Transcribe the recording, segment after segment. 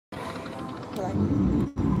look like?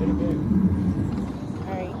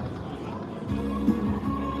 All right.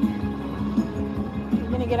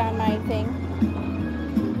 I'm gonna get on my thing.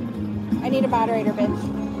 I need a moderator, bitch.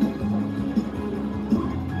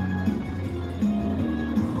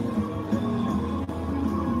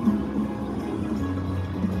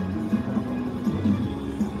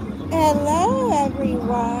 Hello,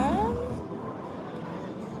 everyone.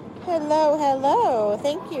 Hello, hello.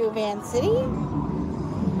 Thank you, Van City.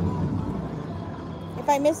 If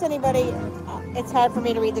I miss anybody, it's hard for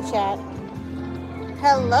me to read the chat.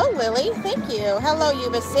 Hello, Lily. Thank you. Hello,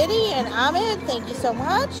 Yuba City and Ahmed. Thank you so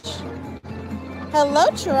much. Hello,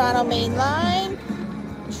 Toronto Mainline.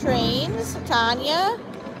 Trains. Tanya.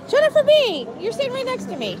 Jennifer B. You're sitting right next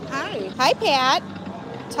to me. Hi. Hi, Pat.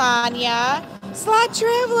 Tanya. Slot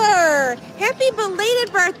Traveler. Happy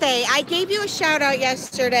belated birthday. I gave you a shout out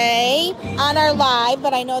yesterday on our live,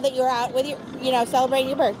 but I know that you're out with your, celebrating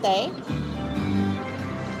your birthday.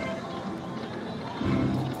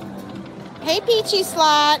 Hey, Peachy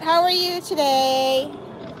Slot, how are you today?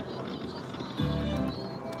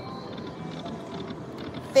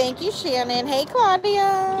 Thank you, Shannon. Hey,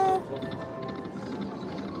 Claudia.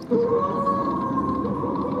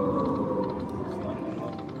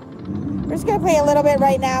 We're just going to play a little bit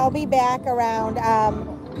right now. I'll be back around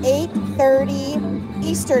 8:30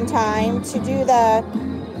 Eastern time to do the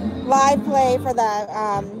live play for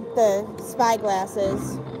the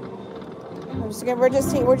spyglasses. We're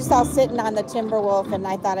just all sitting on the Timberwolf, and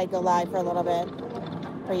I thought I'd go live for a little bit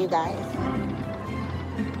for you guys.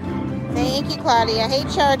 Thank you, Claudia. Hey,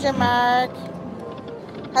 Charger Mark.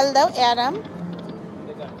 Hello, Adam.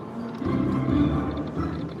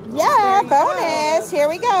 Yeah, bonus. Here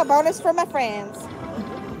we go. Bonus for my friends.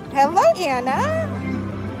 Hello, Anna.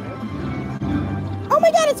 Oh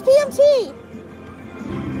my God, it's PMT.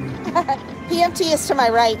 PMT is to my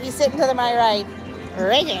right. He's sitting to my right.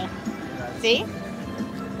 Right here. See?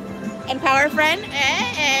 And Power Friend.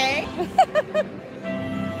 Hey.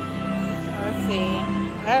 Let's see.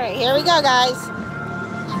 All right, here we go, guys.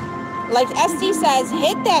 Like SD says,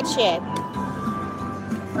 hit that shit.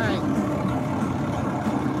 All right.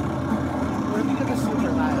 What if you did the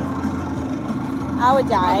super live? I would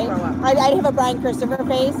die. I'd have a Brian Christopher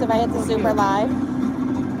face if I hit the super live.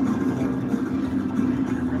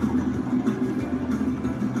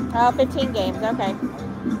 Oh, 15 games. Okay.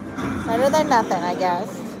 Better than nothing, I guess.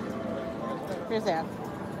 Here's that.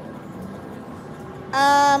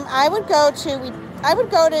 I would go to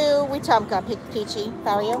Wetumpka, Peachy.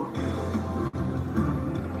 How are you?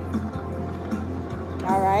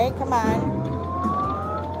 All right, come on.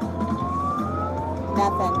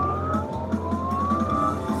 Nothing.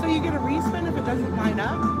 So you get a respin if it doesn't line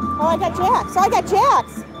up? Oh, I got jacks.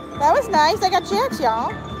 That was nice. I got jacks,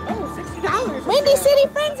 y'all. Oh, $60. Windy City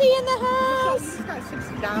Frenzy in the house. You got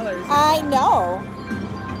 $60. I know.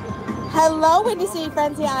 Hello, Windy City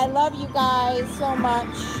Frenzy. I love you guys so much.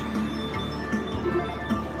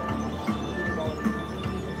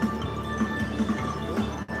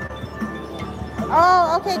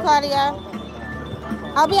 Oh, okay, Claudia.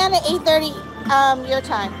 I'll be on at 8:30 your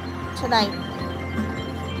time tonight.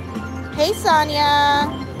 Hey, Sonia.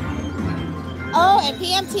 Oh, and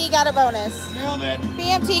PMT got a bonus. Nailed it.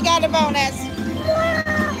 PMT got a bonus.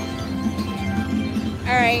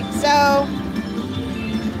 All right, so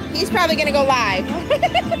he's probably going to go live.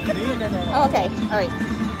 Okay, all right.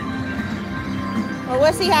 Well,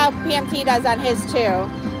 we'll see how PMT does on his too.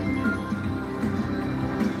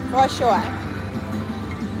 For sure.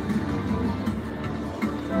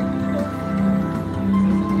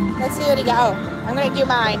 Let's see what he got. Oh, I'm going to do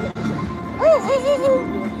mine.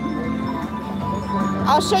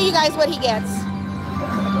 I'll show you guys what he gets.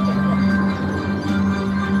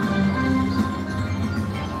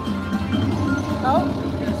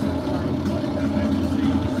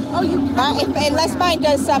 Oh, you unless mine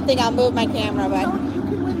does something, I'll move my camera. But you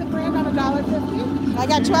can win the grand on $1.50. I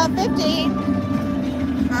got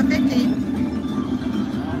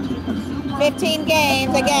 $12.50. 15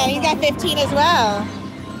 games again. He's got 15 as well.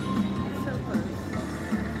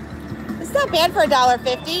 It's not bad for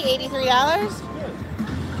 $1.50. $83.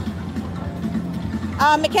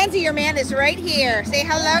 Mackenzie, your man is right here. Say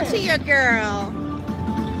hello to your girl.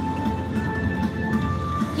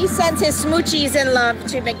 He sends his smoochies in love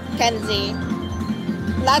to Mackenzie.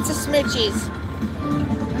 Lots of smoochies.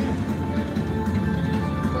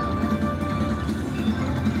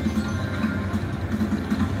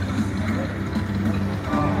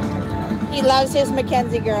 He loves his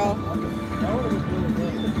Mackenzie girl.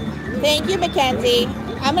 Thank you, Mackenzie.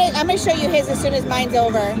 I'm gonna show you his as soon as mine's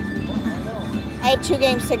over. I have 2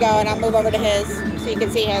 games to go, and I'll move over to his so you can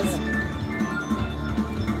see his.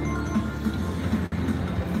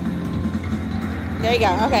 There you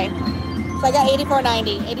go. Okay. So I got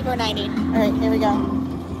 84.90. 84.90. All right, here we go.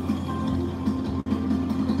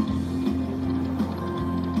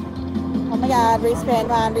 Oh my God, respin,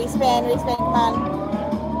 come on, respin, come on.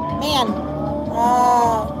 Man.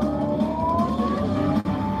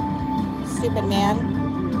 Stupid man.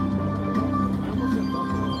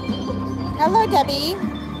 Hello, Debbie.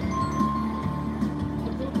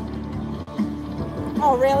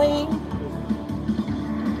 Oh, really?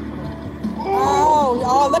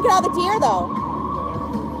 Oh, look at all the deer, though.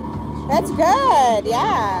 That's good,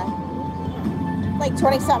 yeah. Like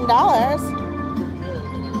 $20-something.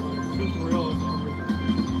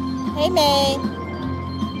 Hey, May.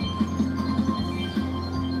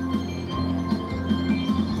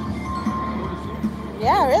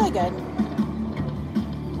 Yeah, really good.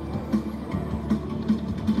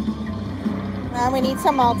 Now we need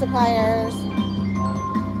some multipliers.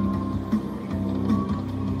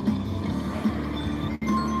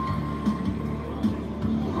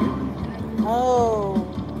 Oh,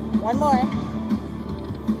 one more.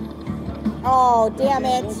 Oh, damn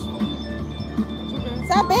it. It's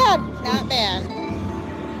not bad. Not bad.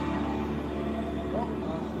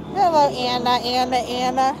 Hello, Anna.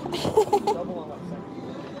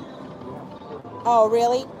 Oh,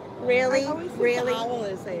 really? Really?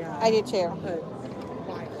 I do too.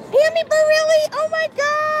 Pammy, but really? Oh my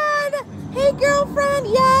God. Hey, girlfriend.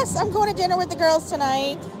 Yes, I'm going to dinner with the girls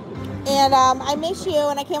tonight. And I miss you,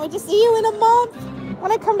 and I can't wait to see you in a month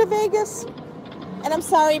when I come to Vegas. And I'm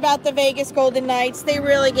sorry about the Vegas Golden Knights. They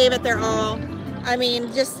really gave it their all. I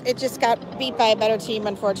mean, it just got beat by a better team,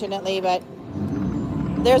 unfortunately. But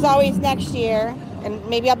there's always next year, and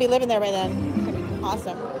maybe I'll be living there by then.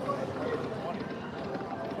 Awesome.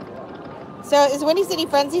 So is Windy City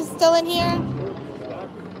Frenzy still in here?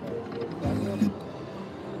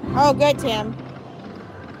 Oh, good, Tim.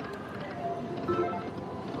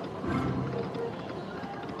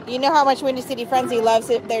 You know how much Windy City Frenzy loves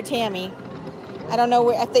their Tammy. I don't know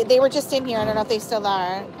where they were just in here. I don't know if they still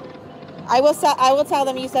are. I will tell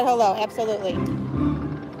them you said hello. Absolutely.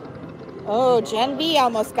 Oh, Gen B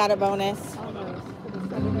almost got a bonus.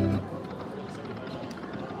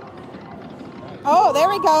 Oh, there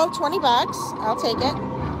we go. $20. I'll take it.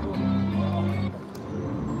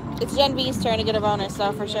 It's Gen B's turn to get a bonus,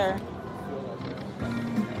 though, for sure.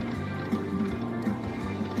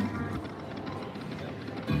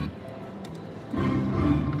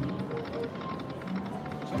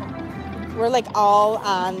 We're like all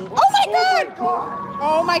on. Oh my God!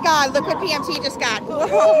 Oh my God! Look what PMT just got.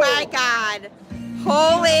 Oh my God!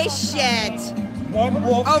 Holy shit!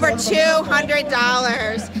 Over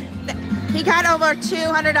 $200. He got over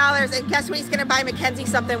 $200, and guess what? He's gonna buy Mackenzie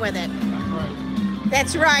something with it.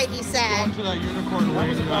 That's right, he said. To that unicorn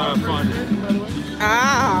fund.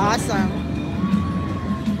 Ah, awesome.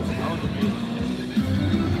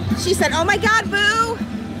 She said, "Oh my God, Boo!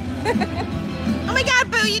 Oh my God,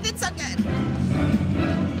 Boo, you did so good."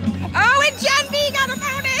 Oh, and Gen B got a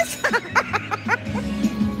bonus.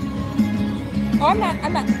 Oh, I'm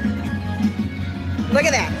not. Look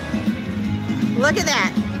at that. Look at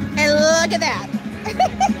that. And look at that.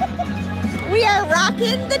 We are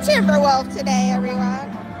rocking the Timberwolf today, everyone.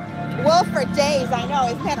 Wolf for days, I know.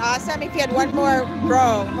 Isn't that awesome? If you had one more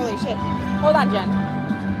row. Holy shit. Hold on, Jen.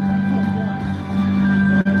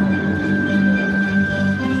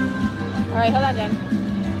 All right, hold on, Jen.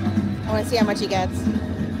 I want to see how much he gets.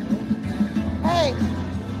 Hey.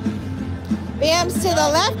 Bams to the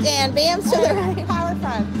left and bams to the right. Power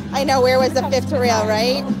front. I know, where was the fifth rail,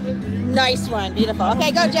 right? Nice one. Beautiful.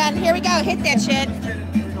 Okay, go, Jen. Here we go. Hit that shit.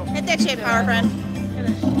 Hit that shit, power front.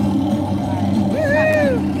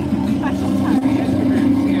 Woo!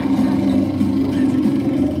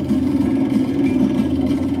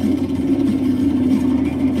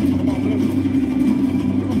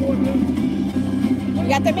 We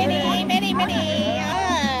got the mini.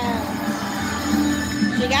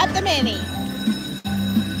 She got the mini.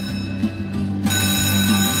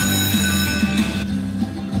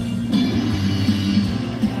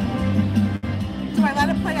 Do I let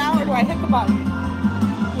it play out or do I hit the button?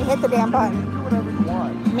 You hit the damn button. Do whatever you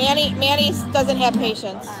want. Manny doesn't have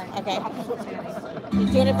patience. Okay.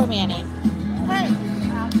 He's doing it for Manny. Hey.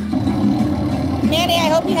 Manny, I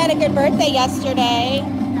hope you had a good birthday yesterday.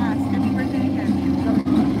 Yes, happy birthday again.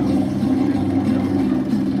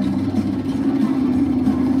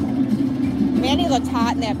 Manny looked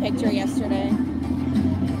hot in that picture yesterday.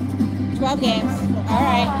 12 games. All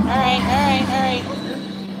right.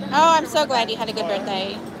 Oh, I'm so glad you had a good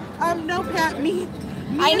birthday. No, Pat, me.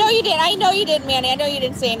 I know you did. Manny. I know you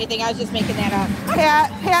didn't say anything. I was just making that up.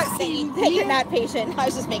 Pat, That you're not patient. I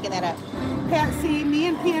was just making that up. Pat, see, me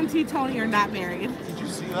and PMT Tony are not married. Did you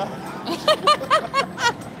see that?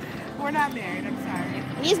 We're not married, I'm sorry.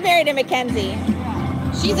 He's married to Mackenzie.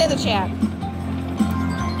 Yeah. She's in the chat.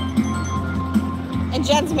 And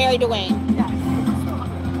Jen's married to Wayne. Yes.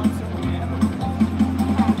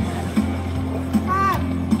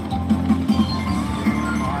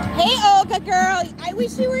 Hey, Olga girl. I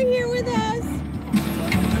wish you were here with us.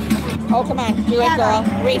 Oh, come on. Do it, girl.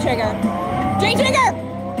 Re-trigger. Re-trigger!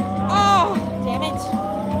 Oh, damn it.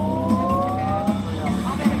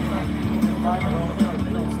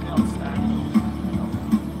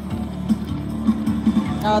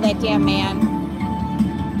 Oh, that damn man.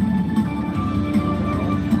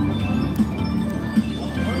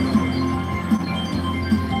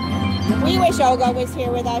 We wish Olga was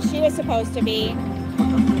here with us. She was supposed to be.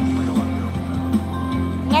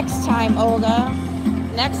 Next time, Olga.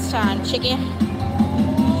 Next time. Chicken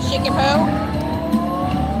poo.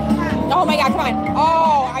 Oh my God, come on.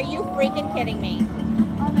 Oh, are you freaking kidding me?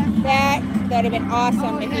 That would have been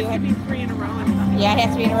awesome if you had. Be 3 in a row. Yeah, it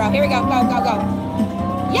has to be in a row. Here we go. Go, go, go.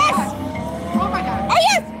 Yes! Oh my God. Oh,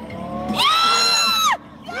 yes! Yeah!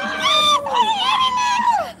 Yes!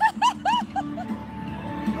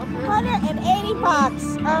 180 bucks.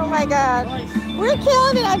 Oh my God. We're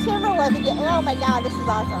killing it on Timberwolf again. Oh my God, this is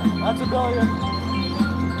awesome. That's $1 billion.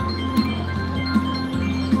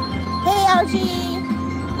 Hey, RG.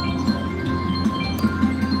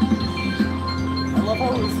 I love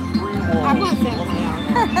how it's 3-1. I'm not saying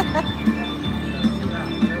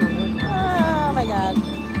Oh my God.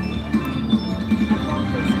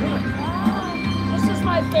 This is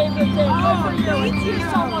my favorite thing every year. Thank you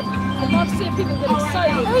so much. I love seeing people get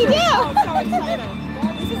excited. We do. I'm so excited.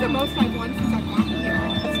 This is the most I've won since I've gotten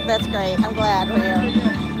here. That's great. I'm glad for you.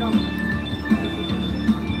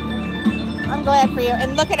 I'm glad for you.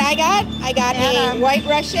 And look what I got. I got a White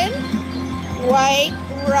Russian. White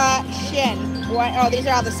Russian. Oh, these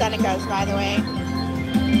are all the Senecas, by the way.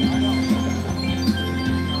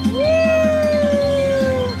 Woo!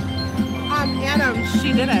 Adam,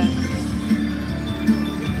 she did it.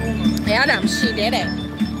 Adam, she did it.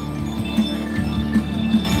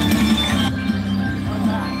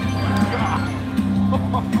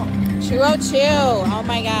 $202. Oh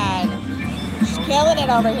my God. She's killing it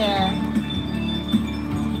over here.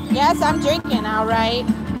 Yes, I'm drinking, all right.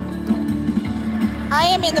 I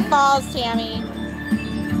am in the falls, Tammy.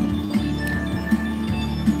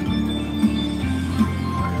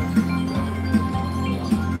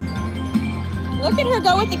 Look at her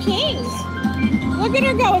go with the Kings. Look at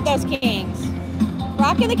her go with those Kings.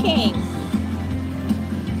 Rocking the Kings.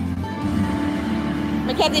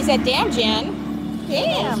 Mackenzie said, damn, Jen.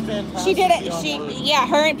 Damn. She did it. Yeah,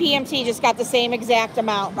 her and PMT just got the same exact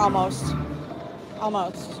amount, almost.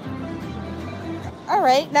 Almost. All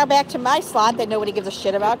right, now back to my slot that nobody gives a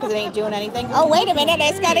shit about because it ain't doing anything. Oh, wait a minute.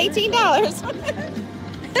 It's got $18.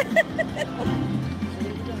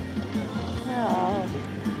 Oh.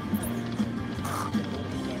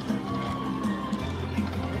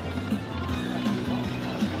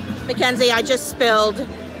 Mackenzie, I just spilled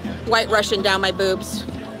White Russian down my boobs.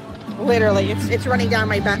 Literally, it's running down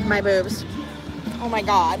my boobs. Oh my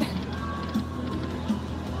God.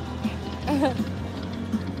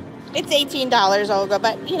 It's $18, Olga,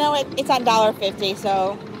 but you know it's on $1.50,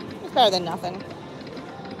 so it's better than nothing.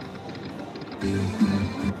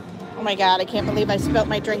 Oh my God, I can't believe I spilled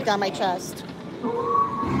my drink down my chest.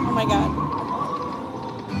 Oh my God.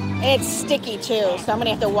 And it's sticky too, so I'm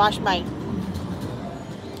gonna have to wash my.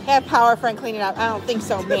 Have power friend clean it up. I don't think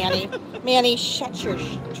so, Manny. Manny, shut your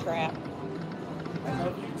trap. I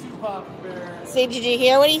love you too, Papa Bear. See, did you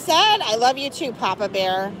hear what he said? I love you too, Papa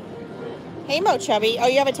Bear. Hey, Mo Chubby. Oh,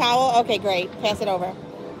 you have a towel? Okay, great. Pass it over.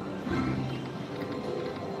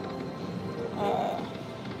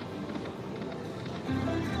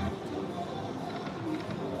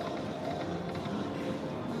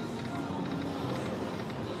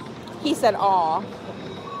 He said, aw.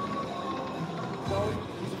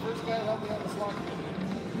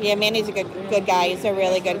 Yeah, Manny's a good guy. He's a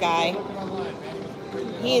really good guy.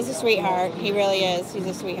 He is a sweetheart. He really is. He's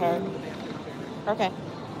a sweetheart. Okay.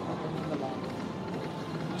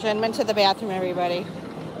 Jen went to the bathroom, everybody.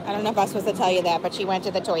 I don't know if I was supposed to tell you that, but she went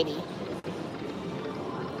to the toilet.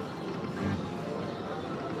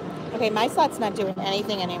 Okay, my slot's not doing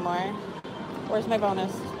anything anymore. Where's my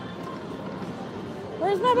bonus?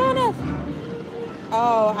 Where's my bonus?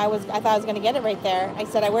 Oh, I thought I was gonna get it right there. I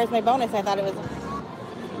said, where's my bonus? I thought it was.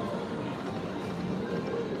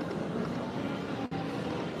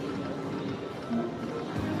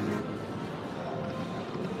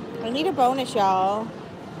 I need a bonus, y'all.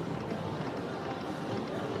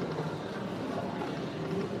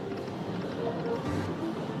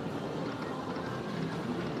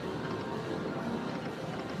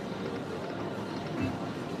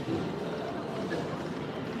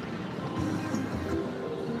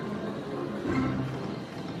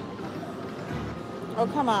 Oh,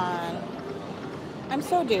 come on. I'm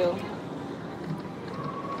so due.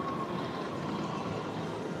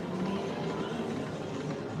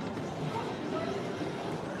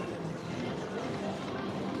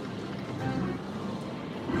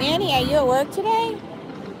 Manny, are you at work today?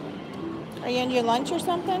 Are you on your lunch or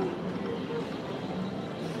something?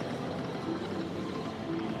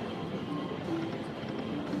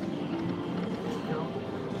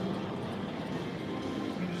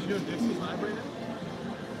 Did you do Dixie's live right now?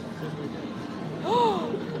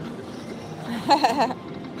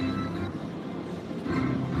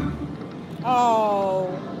 Oh,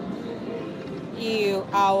 you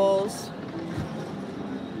owls.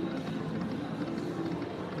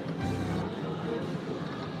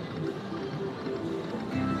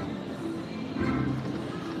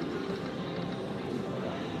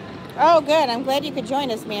 Oh, good. I'm glad you could join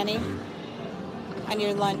us, Manny, on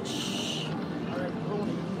your lunch.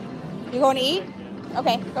 You going to eat?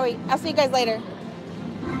 Okay, go eat. I'll see you guys later.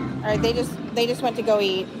 All right, they just went to go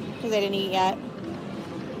eat because they didn't eat yet.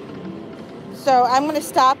 So I'm going to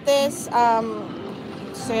stop this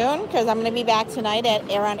soon because I'm going to be back tonight at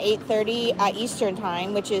around 8:30 Eastern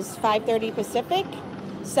time, which is 5:30 Pacific,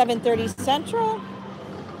 7:30 Central.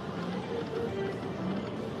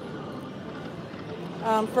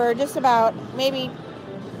 For just about maybe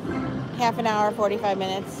half an hour, 45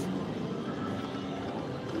 minutes.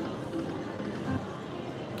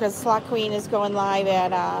 Because Slot Queen is going live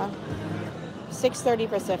at 6:30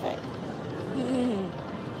 Pacific.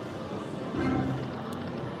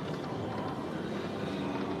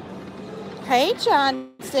 Hey,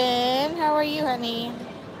 Johnson. How are you, honey?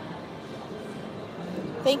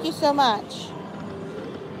 Thank you so much.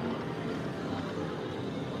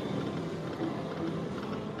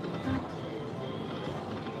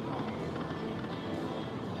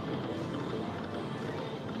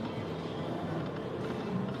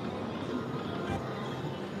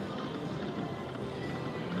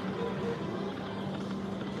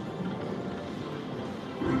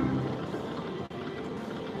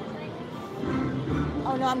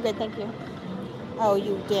 Oh, no, I'm good. Thank you. Oh,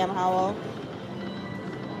 you damn howl.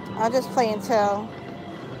 I'll just play until...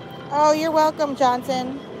 Oh, you're welcome,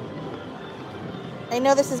 Johnson. I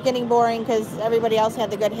know this is getting boring because everybody else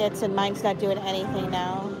had the good hits and mine's not doing anything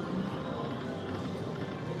now.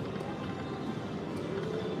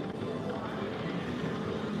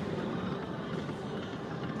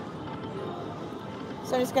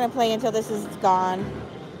 So I'm just going to play until this is gone.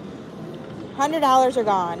 $100 are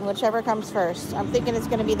gone, whichever comes first. I'm thinking it's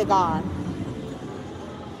going to be the gone.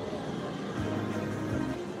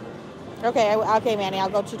 Okay, okay, Manny, I'll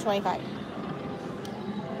go 225.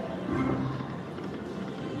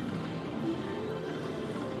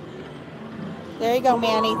 There you go,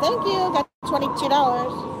 Manny. Thank you. Got $22.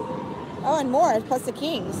 Oh, and more, plus the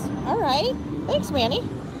kings. All right. Thanks, Manny.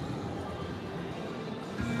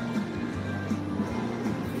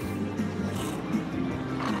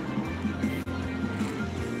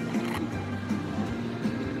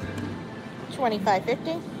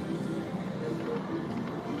 $25.50.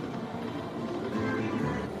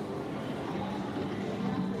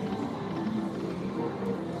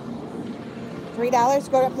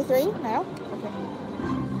 $3 go up to 3 now? Okay.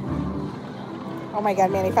 Oh my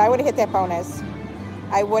God, man, if I would have hit that bonus,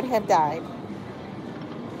 I would have died.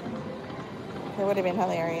 It would have been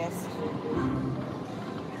hilarious.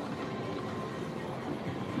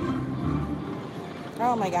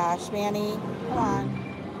 Oh my gosh, Manny, come on.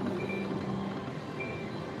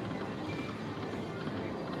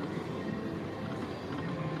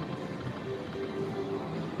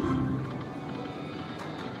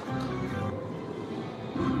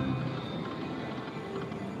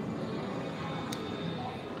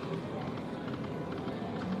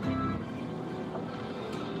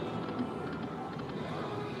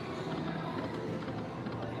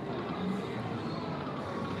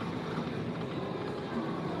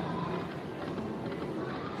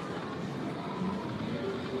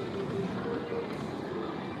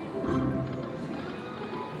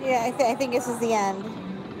 Yeah, I think this is the end,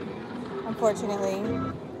 unfortunately.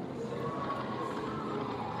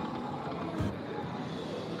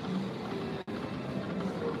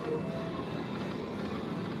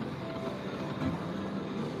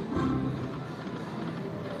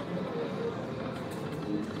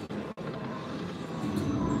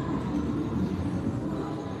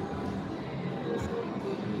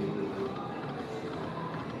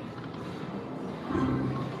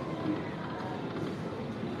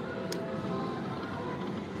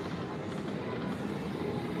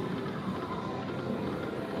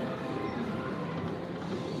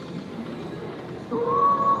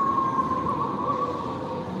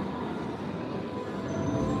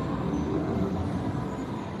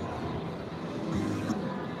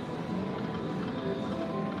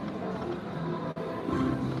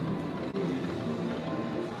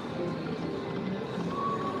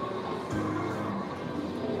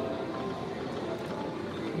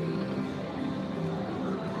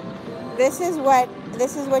 This is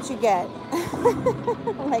what you get.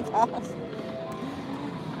 Oh my gosh.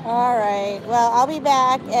 All right. Well, I'll be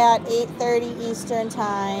back at 8:30 Eastern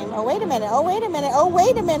time. Oh, wait a minute. Oh, wait a minute. Oh,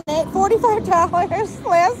 wait a minute. $45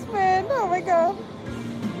 last spin. Oh my god.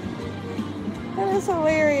 That is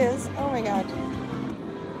hilarious. Oh my god.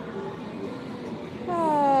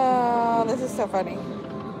 Oh, this is so funny.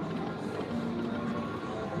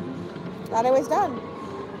 Thought I was done.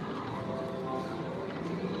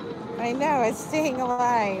 I know, it's staying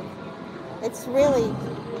alive. It's really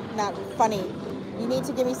not funny. You need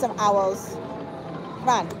to give me some owls. Come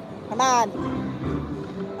on. Come on.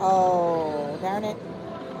 Oh, darn it.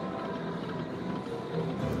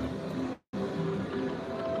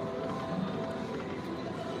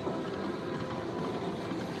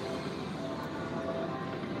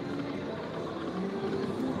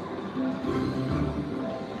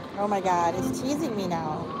 Oh my god, it's teasing me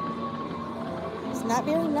now. It's not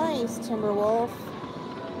very nice, Timberwolf.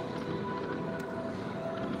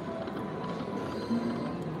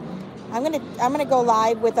 I'm gonna go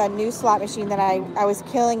live with a new slot machine that I was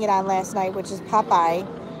killing it on last night, which is Popeye.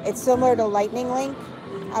 It's similar to Lightning Link.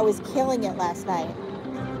 I was killing it last night.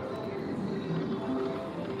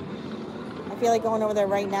 I feel like going over there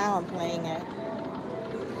right now and playing it.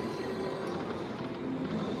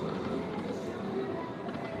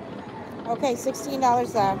 Okay,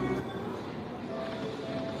 $16 left.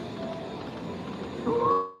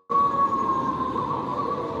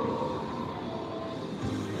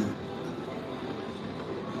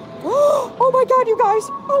 Oh my god, you guys!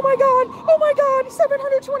 Oh my god! Oh my god!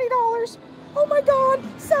 $720! Oh my god!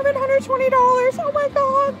 $720! Oh my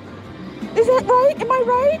god! Is that right? Am I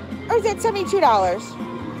right? Or is that $72?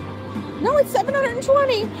 No, it's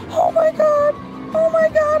 $720! Oh my god! Oh my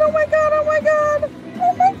god! Oh my god! Oh my god!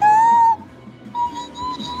 Oh my god!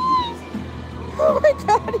 Oh my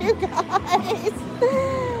god, you guys!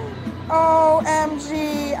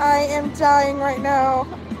 OMG, I am dying right now.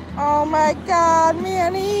 Oh my god,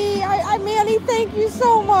 Manny! Manny, thank you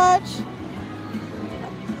so much!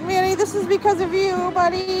 Manny, this is because of you,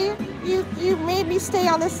 buddy. You made me stay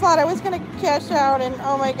on this slot. I was gonna cash out and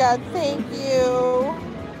oh my god, thank you.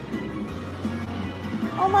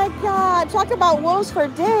 Oh my god, talk about woes for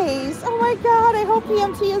days. Oh my god, I hope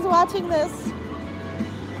PMT is watching this.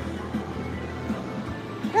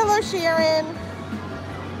 Hello, Sharon.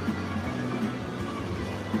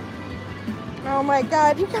 Oh my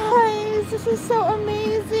god, you guys, this is so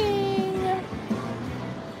amazing.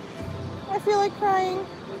 I feel like crying.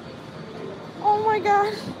 Oh my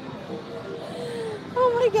god.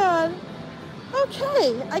 Oh my god.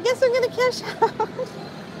 Okay, I guess I'm gonna cash out.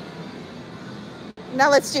 Now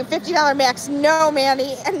let's do $50 max. No,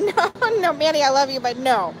 Manny. No, Manny, I love you, but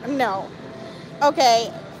no. Okay,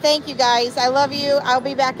 thank you guys. I love you. I'll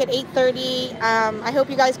be back at 8:30. I hope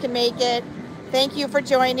you guys can make it. Thank you for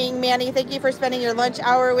joining, Manny. Thank you for spending your lunch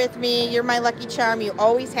hour with me. You're my lucky charm. You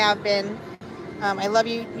always have been. I love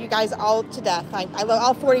you guys all to death. I love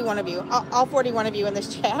all 41 of you. All 41 of you in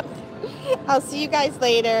this chat. I'll see you guys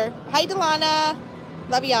later. Hi, Delana.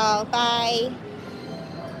 Love y'all. Bye.